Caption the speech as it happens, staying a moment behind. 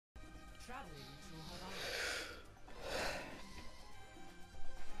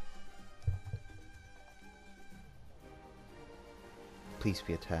Please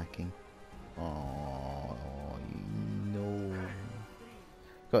be attacking. Oh no.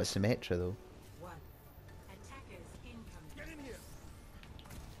 Got a Symmetra though.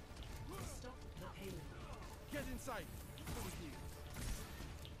 Get inside.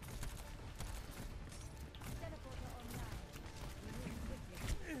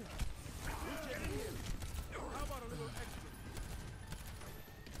 How about a little extra?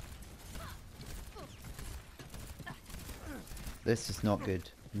 This is not good.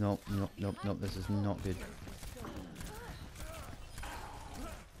 Nope, nope, nope, nope, this is not good.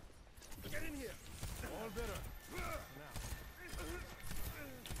 Get in here. All better.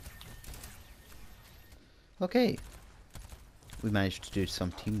 Okay. We managed to do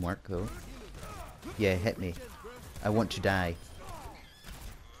some teamwork though. Yeah, hit me. I want to die.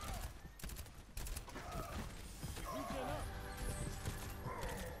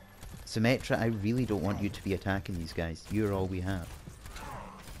 Symmetra, I really don't want you to be attacking these guys. You're all we have.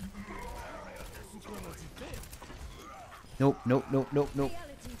 Nope, nope, nope, nope, nope.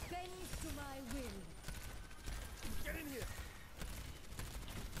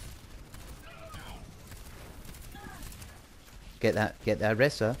 Get that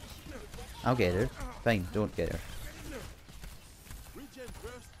Ressa. I'll get her. Fine, don't get her. Regen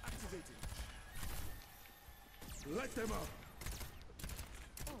burst activated. Let them out.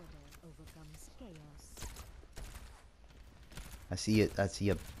 Order overcomes chaos. I see it. I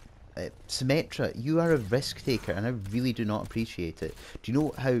see a Symmetra, you are a risk taker, and I really do not appreciate it. Do you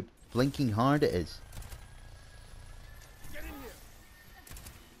know how blinking hard it is? Get in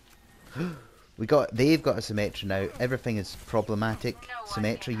here. They've got a Symmetra now. Everything is problematic.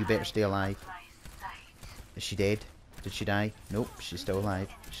 Symmetra, you better stay alive. Is she dead? Did she die? Nope, she's still alive.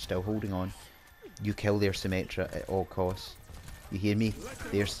 She's still holding on. You kill their Symmetra at all costs. You hear me?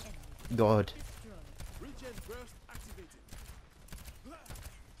 There's God. Regen burst activated.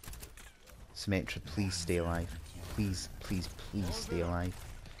 Symmetra, please stay alive. Please, please, please stay alive.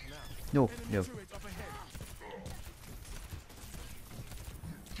 No, no.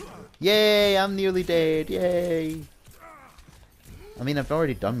 Yay, I'm nearly dead. Yay. I mean, I've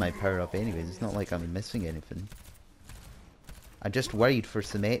already done my power up anyways. It's not like I'm missing anything. I'm just worried for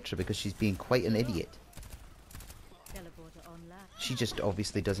Symmetra because she's being quite an idiot. She just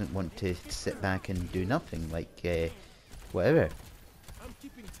obviously doesn't want to sit back and do nothing, like, whatever. I'm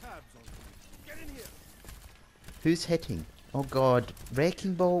keeping tabs on you. Get in here. Who's hitting? Oh god,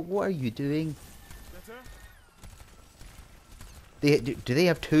 Wrecking Ball, what are you doing? Better? Do they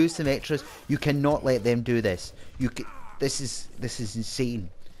have two Symmetras? You cannot let them do this. This is insane.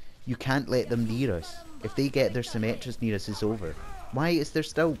 You can't let them near us. If they get their Symmetras near us, it's over. Why is there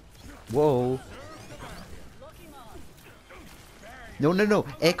still... Whoa. No, no, no.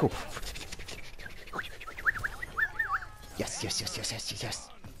 Echo. Yes, yes, yes, yes, yes, yes, yes.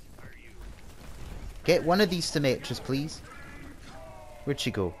 Get one of these Symmetras, please. Where'd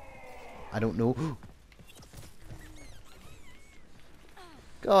she go? I don't know.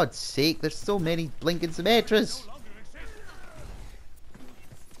 God's sake, there's so many blinking Symmetras.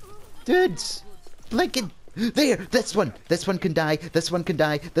 Dudes! Blinking! There! This one can die! This one can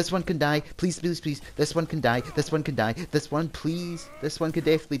die! This one can die! Please, please, please! This one can die! This one can die! This one, please! This one could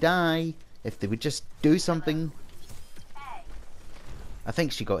definitely die! If they would just do something. I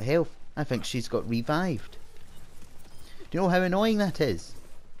think she got health. I think she's got revived. Do you know how annoying that is?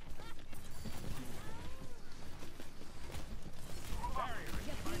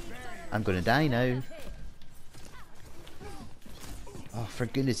 I'm gonna die now. Oh, for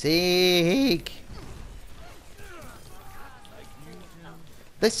goodness sake!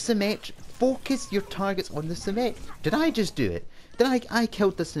 This Symmetra, focus your targets on the Symmetra. Did I just do it? Did I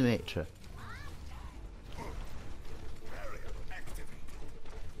killed the Symmetra?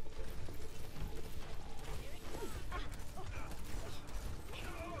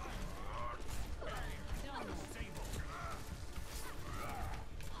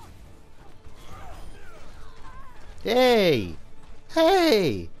 Hey!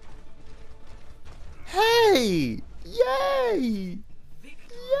 Hey! Hey! Yay!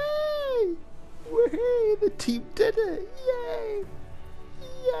 Yay! Woohoo! The team did it! Yay!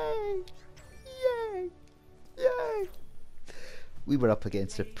 Yay! Yay! Yay! We were up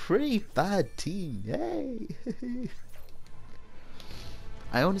against a pretty bad team. Yay!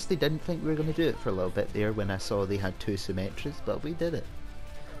 I honestly didn't think we were going to do it for a little bit there when I saw they had two Symmetras, but we did it.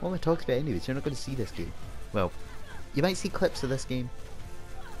 What am I talking about anyways? You're not going to see this game. Well, you might see clips of this game.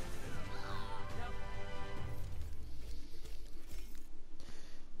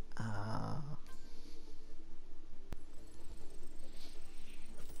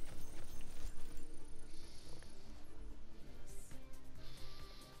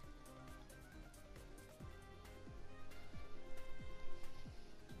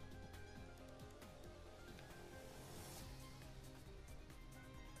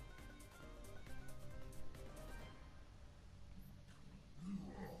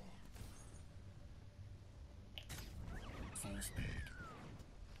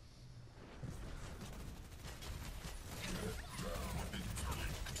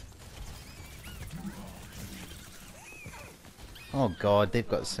 Oh god, they've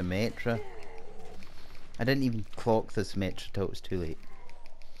got Symmetra. I didn't even clock the Symmetra till it was too late.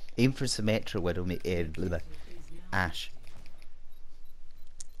 Aim for Symmetra, Widowmaker, Ash.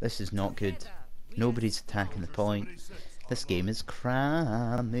 This is not good. Nobody's attacking the point. This game is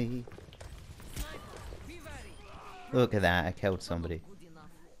crammy. Look at that, I killed somebody.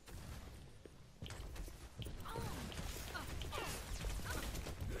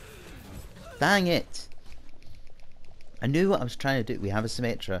 Dang it! I knew what I was trying to do. We have a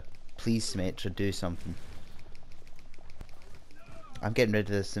Symmetra. Please, Symmetra, do something. I'm getting rid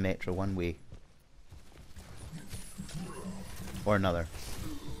of the Symmetra one way. Or another.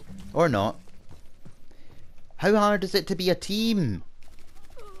 Or not. How hard is it to be a team?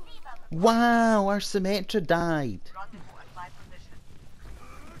 Wow, our Symmetra died.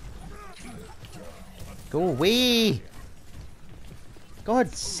 Go away!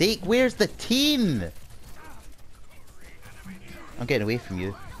 God's sake, where's the team? I'm getting away from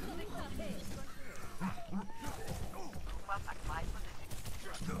you.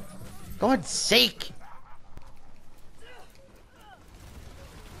 God's sake!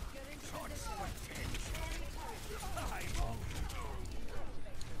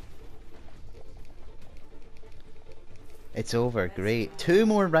 It's over, great. 2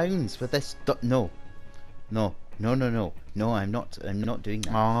 more rounds with this. No. No. No, no, no. No, I'm not doing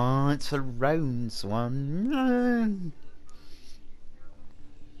that. Oh, it's for rounds 1.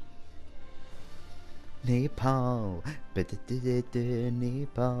 Nepal.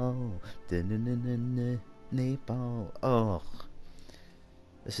 Nepal. Nepal. Oh.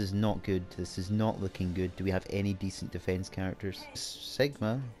 This is not good. This is not looking good. Do we have any decent defense characters?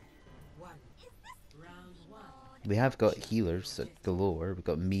 Sigma. We have got healers galore. We've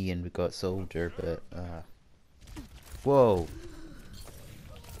got me and we've got Soldier, but whoa.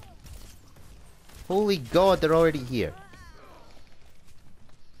 Holy god, they're already here.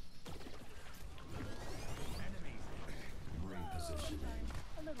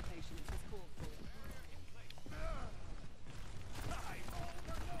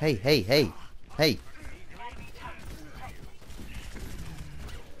 Hey, hey, hey, hey.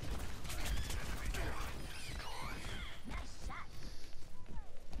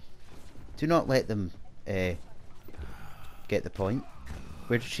 Do not let them get the point.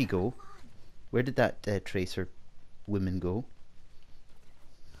 Where did she go? Where did that Tracer woman go?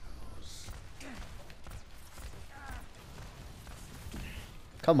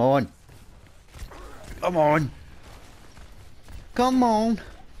 Come on. Come on. Come on.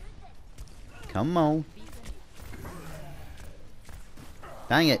 Come on.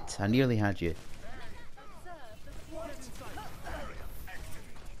 Dang it, I nearly had you.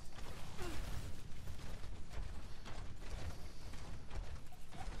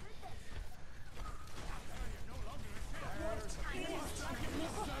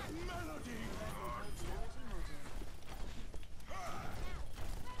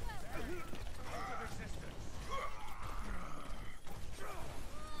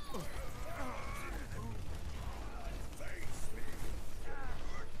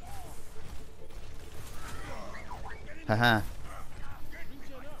 Haha.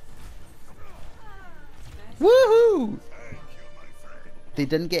 Woohoo! They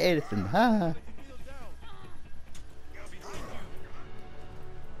didn't get anything. Ha!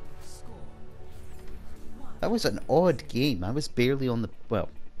 That was an odd game. I was barely on the... Well,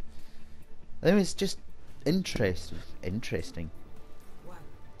 it was just interesting.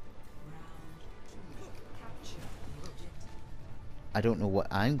 I don't know what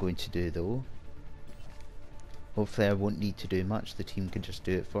I'm going to do though. Hopefully I won't need to do much. The team can just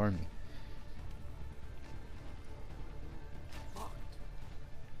do it for me.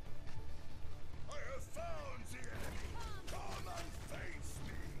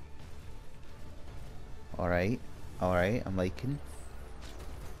 Alright, alright, I'm liking.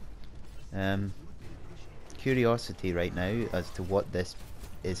 Curiosity right now as to what this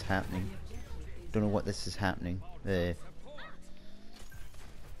is happening. Don't know what this is happening.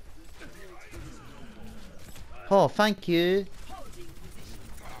 Oh, thank you.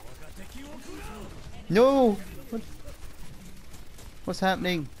 No! What's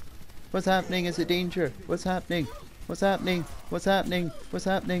happening? What's happening? Is it danger? What's happening? What's happening? What's happening? What's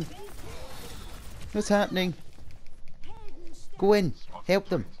happening? What's happening? Go in. Help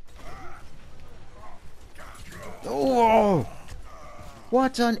them. Oh!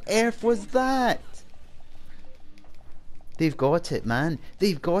 What on earth was that? They've got it, man.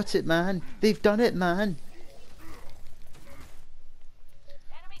 They've got it, man. They've done it, man.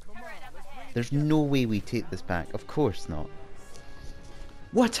 There's no way we take this back. Of course not.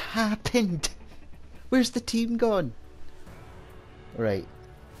 What happened? Where's the team gone? Right.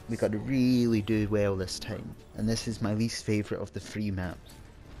 We got to really do well this time. And this is my least favourite of the 3 maps.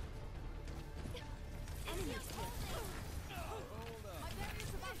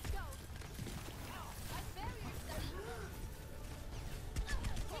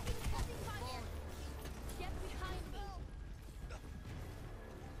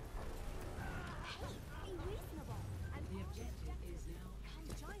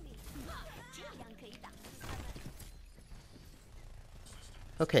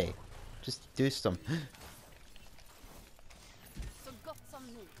 Okay, just do some.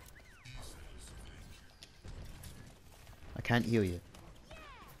 I can't heal you.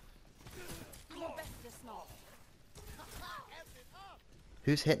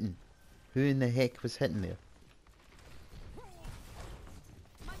 Who's hitting? Who in the heck was hitting there?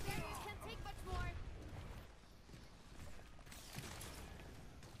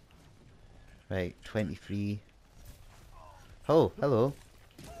 Right, 23. Oh, hello.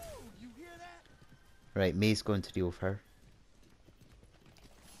 Right, May's going to deal with her.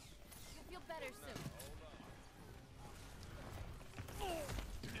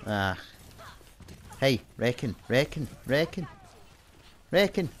 Ah. Hey, reckon,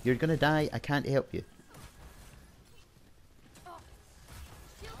 you're gonna die, I can't help you.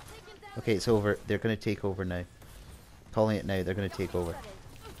 Okay, it's over, they're gonna take over now. Calling it now, they're gonna take over.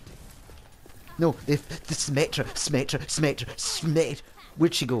 No, the Symmetra.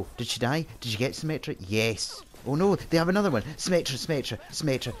 Where'd she go? Did she die? Did you get Symmetra? Yes. Oh no, they have another one. Symmetra.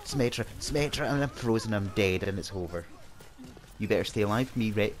 And I'm frozen, I'm dead, and it's over. You better stay alive for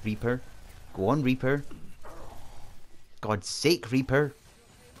me, Reaper. Go on, Reaper. God's sake, Reaper.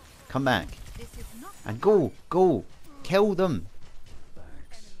 Come back. And go. Kill them.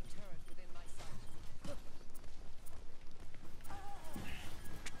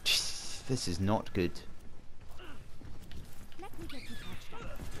 This is not good.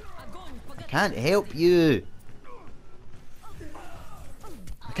 I can't help you.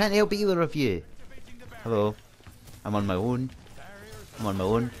 I can't help either of you. Hello. I'm on my own.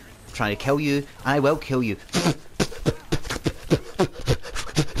 I'm trying to kill you. I will kill you.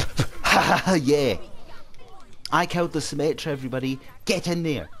 Yeah. I killed the Symmetra, everybody. Get in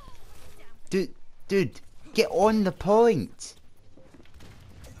there. Dude, get on the point.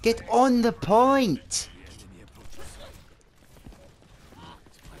 Get on the point.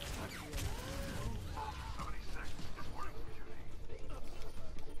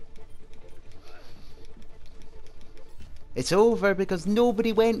 It's over because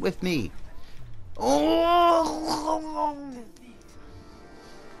nobody went with me. Oh!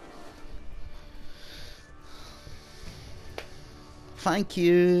 Thank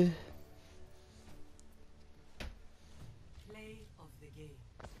you. Play of the game.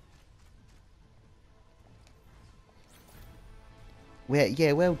 Well,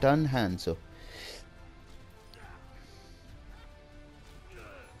 yeah, well done, Hanzo.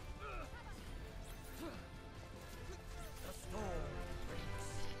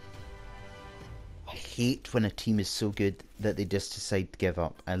 I hate when a team is so good that they just decide to give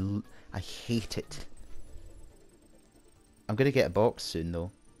up. I hate it. I'm gonna get a box soon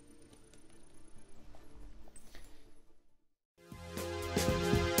though.